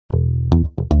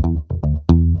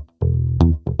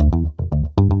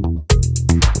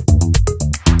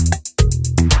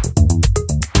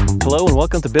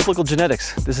welcome to Biblical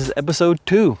Genetics. This is episode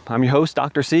 2. I'm your host,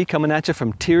 Dr. C, coming at you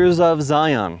from Tears of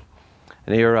Zion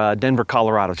near Denver,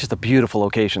 Colorado. It's just a beautiful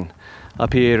location.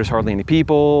 Up here, there's hardly any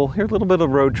people. Here's a little bit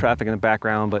of road traffic in the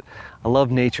background, but I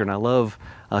love nature and I love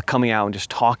coming out and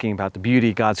just talking about the beauty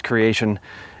of God's creation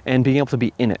and being able to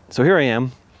be in it. So here I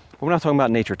am. But we're not talking about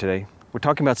nature today. We're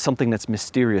talking about something that's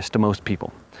mysterious to most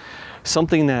people.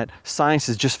 Something that science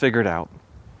has just figured out.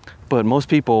 But most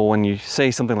people, when you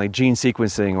say something like gene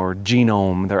sequencing or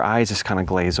genome, their eyes just kind of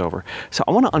glaze over. So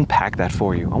I want to unpack that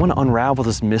for you. I want to unravel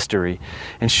this mystery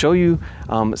and show you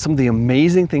some of the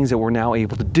amazing things that we're now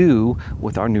able to do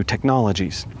with our new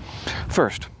technologies.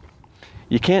 First,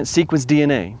 you can't sequence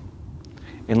DNA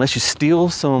unless you steal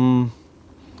some,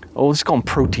 let's call them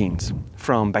proteins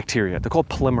from bacteria. They're called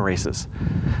polymerases.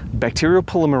 Bacterial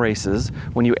polymerases,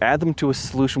 when you add them to a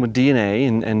solution with DNA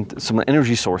and some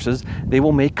energy sources, they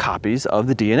will make copies of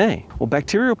the DNA. Well,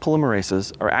 bacterial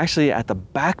polymerases are actually at the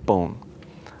backbone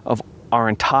of our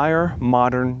entire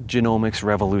modern genomics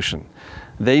revolution.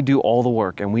 They do all the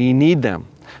work and we need them.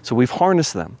 So we've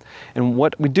harnessed them. And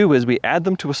what we do is we add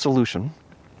them to a solution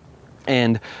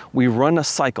and we run a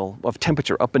cycle of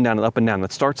temperature up and down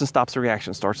that starts and stops the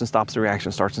reaction, starts and stops the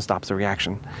reaction, starts and stops the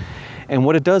reaction. And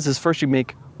what it does is first you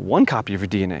make one copy of your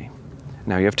DNA.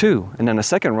 Now you have 2. And then a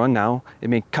second run, now it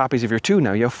makes copies of your 2,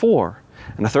 now you have 4.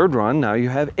 And a third run, now you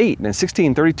have 8, and then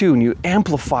 16, 32, and you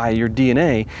amplify your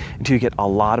DNA until you get a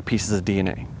lot of pieces of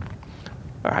DNA.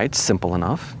 All right, simple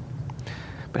enough.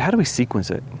 But how do we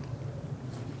sequence it?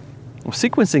 Well,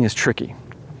 sequencing is tricky.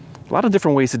 A lot of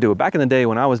different ways to do it. Back in the day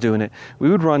when I was doing it, we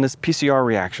would run this PCR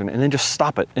reaction and then just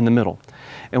stop it in the middle.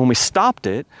 And when we stopped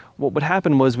it, what would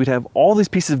happen was we'd have all these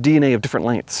pieces of DNA of different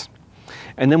lengths.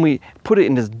 And then we put it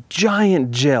in this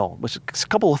giant gel, which is a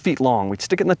couple of feet long. We'd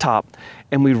stick it in the top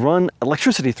and we'd run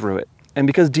electricity through it. And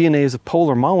because DNA is a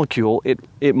polar molecule,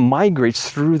 it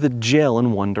migrates through the gel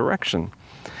in one direction.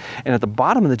 And at the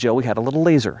bottom of the gel, we had a little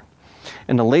laser.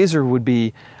 And the laser would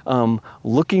be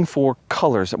looking for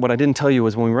colors. What I didn't tell you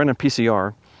is when we ran a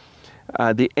PCR,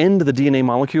 the end of the DNA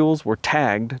molecules were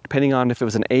tagged, depending on if it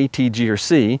was an A, T, G, or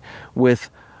C, with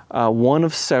one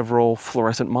of several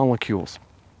fluorescent molecules.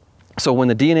 So when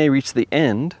the DNA reached the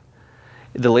end,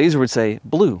 the laser would say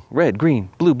blue, red, green,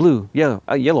 blue, yellow,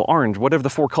 yellow, orange, whatever the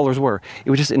 4 colors were. It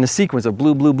was just in a sequence of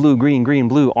blue, green,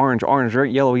 blue, orange,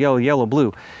 red, yellow,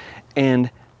 blue.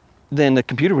 And then the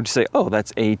computer would say, oh,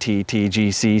 that's A, T, T, G,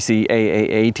 C, C,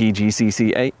 A, T, G, C,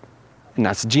 C, A. And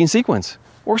that's the gene sequence.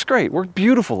 Works great, worked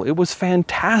beautiful. It was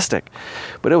fantastic,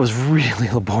 but it was really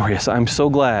laborious. I'm so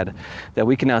glad that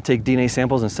we can now take DNA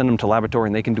samples and send them to laboratory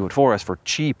and they can do it for us for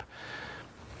cheap.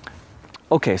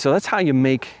 Okay, so that's how you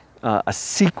make a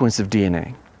sequence of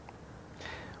DNA.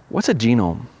 What's a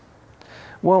genome?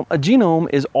 Well, a genome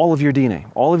is all of your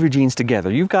DNA, all of your genes together.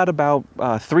 You've got about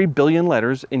 3 billion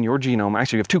letters in your genome.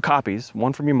 Actually, you have 2 copies,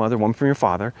 one from your mother, one from your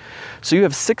father. So you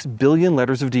have 6 billion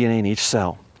letters of DNA in each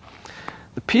cell.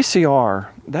 The PCR,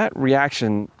 that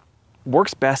reaction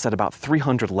works best at about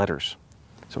 300 letters.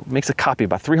 So it makes a copy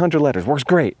about 300 letters, works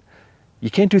great. You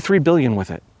can't do 3 billion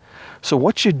with it. So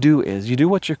what you do is you do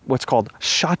what's called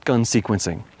shotgun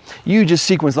sequencing. You just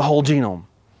sequence the whole genome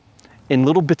in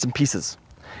little bits and pieces.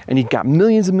 And you've got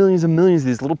millions and millions and millions of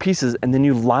these little pieces, and then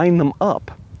you line them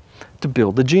up to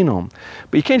build the genome.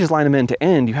 But you can't just line them end to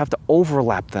end, you have to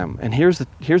overlap them. And here's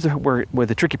where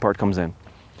the tricky part comes in.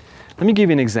 Let me give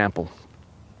you an example.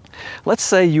 Let's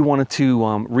say you wanted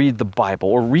to read the Bible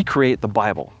or recreate the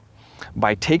Bible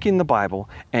by taking the Bible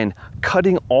and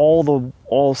cutting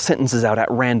all sentences out at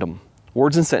random,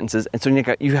 words and sentences, and so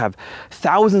you have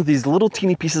thousands of these little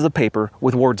teeny pieces of paper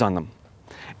with words on them,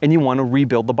 and you want to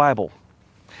rebuild the Bible.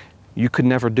 You could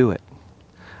never do it.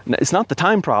 It's not the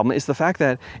time problem, it's the fact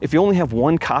that if you only have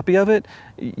one copy of it,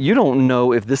 you don't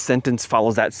know if this sentence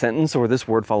follows that sentence or this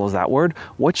word follows that word.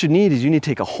 What you need is you need to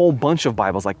take a whole bunch of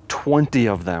Bibles, like 20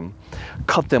 of them,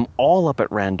 cut them all up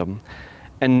at random,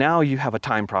 and now you have a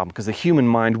time problem because the human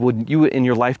mind you in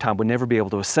your lifetime would never be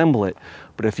able to assemble it.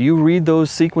 But if you read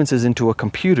those sequences into a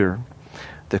computer,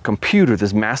 the computer,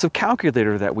 this massive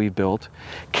calculator that we built,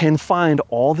 can find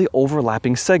all the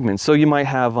overlapping segments. So you might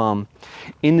have,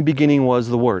 in the beginning was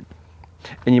the Word,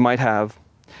 and you might have,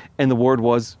 and the Word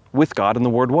was with God, and the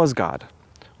Word was God.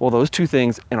 Well, those 2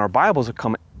 things in our Bibles will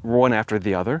come one after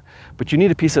the other, but you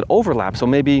need a piece that overlaps. So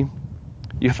maybe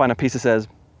you find a piece that says,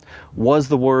 was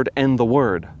the Word and the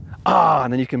Word.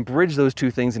 And then you can bridge those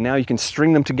 2 things, and now you can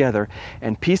string them together,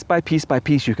 and piece by piece by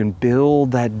piece you can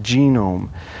build that genome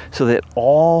so that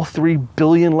all 3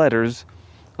 billion letters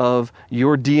of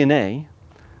your DNA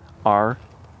are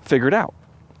figured out.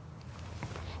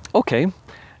 Okay,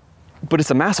 but it's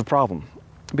a massive problem.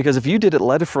 Because if you did it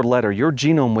letter for letter, your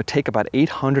genome would take about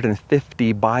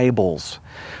 850 Bibles.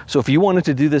 So if you wanted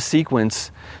to do this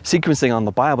sequencing on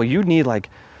the Bible, you'd need like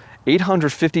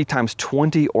 850 times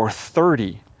 20 or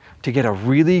 30 to get a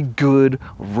really good,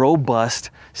 robust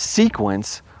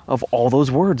sequence of all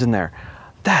those words in there.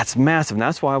 That's massive, and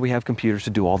that's why we have computers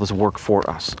to do all this work for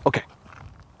us. Okay.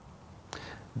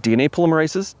 DNA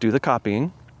polymerases do the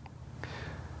copying.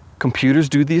 Computers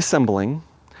do the assembling.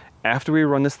 After we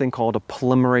run this thing called a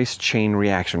polymerase chain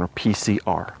reaction, or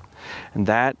PCR. And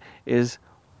that is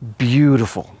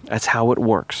beautiful. That's how it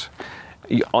works.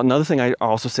 Another thing I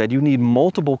also said, you need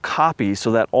multiple copies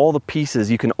so that all the pieces,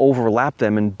 you can overlap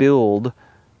them and build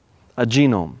a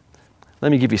genome.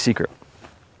 Let me give you a secret.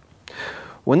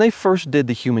 When they first did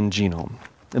the human genome,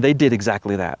 they did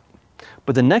exactly that.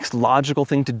 But the next logical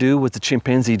thing to do was the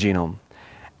chimpanzee genome.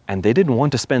 And they didn't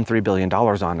want to spend $3 billion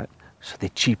on it, so they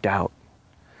cheaped out.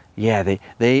 Yeah,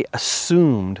 they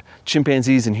assumed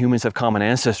chimpanzees and humans have common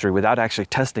ancestry without actually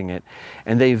testing it.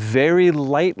 And they very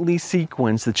lightly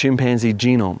sequenced the chimpanzee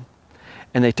genome.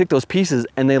 And they took those pieces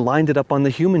and they lined it up on the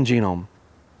human genome.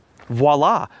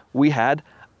 Voila, we had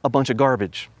a bunch of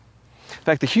garbage. In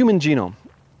fact, the human genome,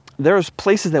 there's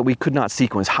places that we could not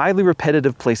sequence, highly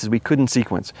repetitive places we couldn't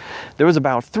sequence. There was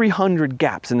about 300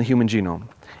 gaps in the human genome.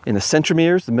 In the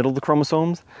centromeres, the middle of the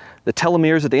chromosomes, the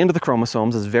telomeres at the end of the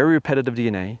chromosomes is very repetitive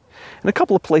DNA, and a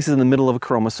couple of places in the middle of a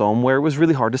chromosome where it was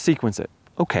really hard to sequence it.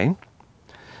 Okay.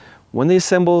 When they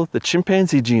assembled the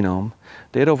chimpanzee genome,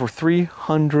 they had over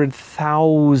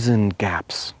 300,000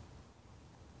 gaps.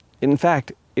 In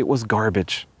fact, it was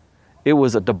garbage. It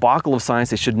was a debacle of science.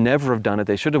 They should never have done it.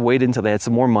 They should have waited until they had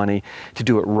some more money to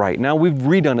do it right. Now, we've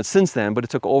redone it since then, but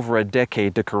it took over a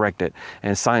decade to correct it.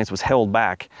 And science was held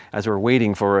back as we were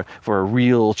waiting for a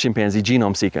real chimpanzee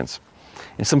genome sequence.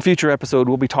 In some future episode,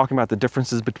 we'll be talking about the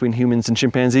differences between humans and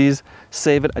chimpanzees.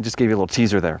 Save it. I just gave you a little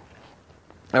teaser there.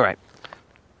 All right.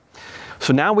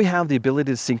 So now we have the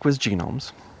ability to sequence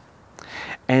genomes.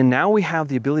 And now we have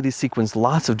the ability to sequence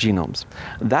lots of genomes.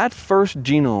 That first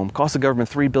genome cost the government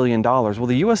 $3 billion. Well,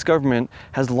 the US government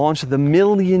has launched the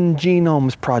Million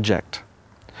Genomes Project.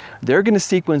 They're going to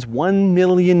sequence 1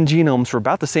 million genomes for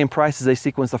about the same price as they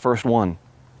sequenced the first one.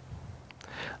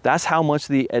 That's how much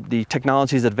the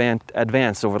technology has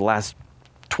advanced over the last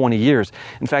 20 years.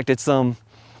 In fact, it's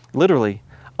literally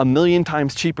 1 million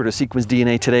times cheaper to sequence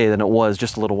DNA today than it was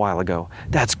just a little while ago.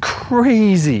 That's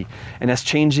crazy, and that's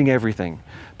changing everything.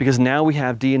 Because now we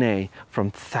have DNA from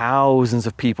thousands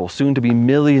of people, soon to be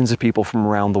millions of people from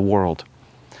around the world.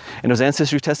 And those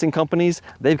ancestry testing companies,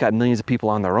 they've got millions of people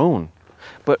on their own.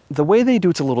 But the way they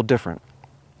do it's a little different.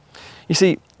 You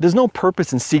see, there's no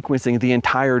purpose in sequencing the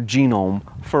entire genome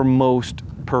for most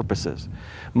purposes.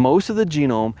 Most of the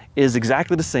genome is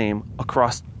exactly the same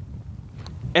across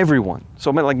everyone.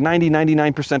 So like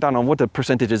 99%, I don't know what the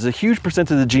percentage is, a huge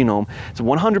percentage of the genome. It's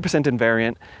 100%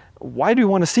 invariant. Why do you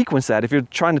want to sequence that? If you're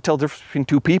trying to tell the difference between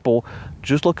two people,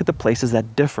 just look at the places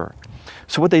that differ.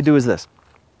 So what they do is this.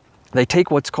 They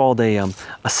take what's called a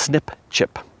SNP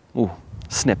chip. Ooh,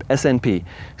 SNP, SNP,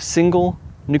 single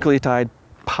nucleotide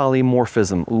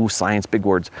polymorphism. Ooh, science, big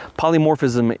words.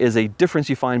 Polymorphism is a difference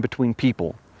you find between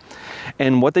people.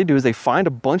 And what they do is they find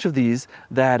a bunch of these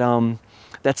that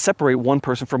separate one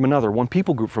person from another, one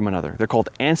people group from another. They're called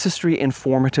ancestry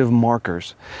informative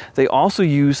markers. They also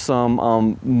use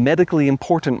some medically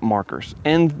important markers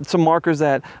and some markers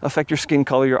that affect your skin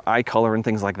color, your eye color, and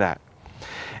things like that.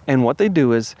 And what they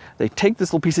do is they take this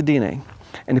little piece of DNA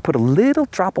and they put a little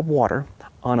drop of water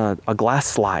on a glass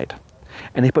slide.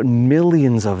 And they put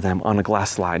millions of them on a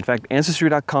glass slide. In fact,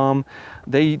 Ancestry.com,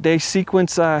 they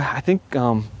sequence, I think,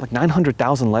 like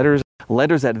 900,000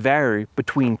 letters that vary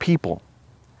between people.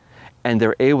 And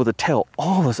they're able to tell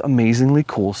all this amazingly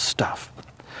cool stuff.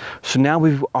 So now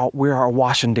we are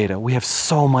awash in data. We have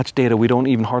so much data, we don't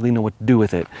even hardly know what to do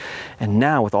with it. And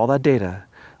now with all that data,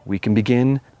 we can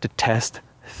begin to test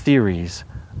theories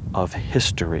of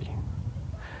history.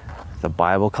 The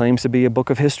Bible claims to be a book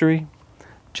of history.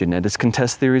 Genetics can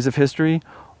test theories of history.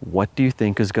 What do you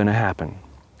think is going to happen?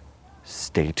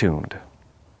 Stay tuned.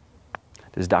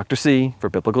 This is Dr. C for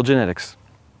Biblical Genetics.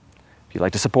 If you'd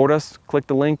like to support us, click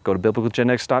the link, go to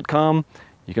biblicalgenetics.com.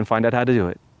 You can find out how to do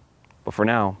it. But for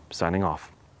now, signing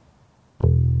off.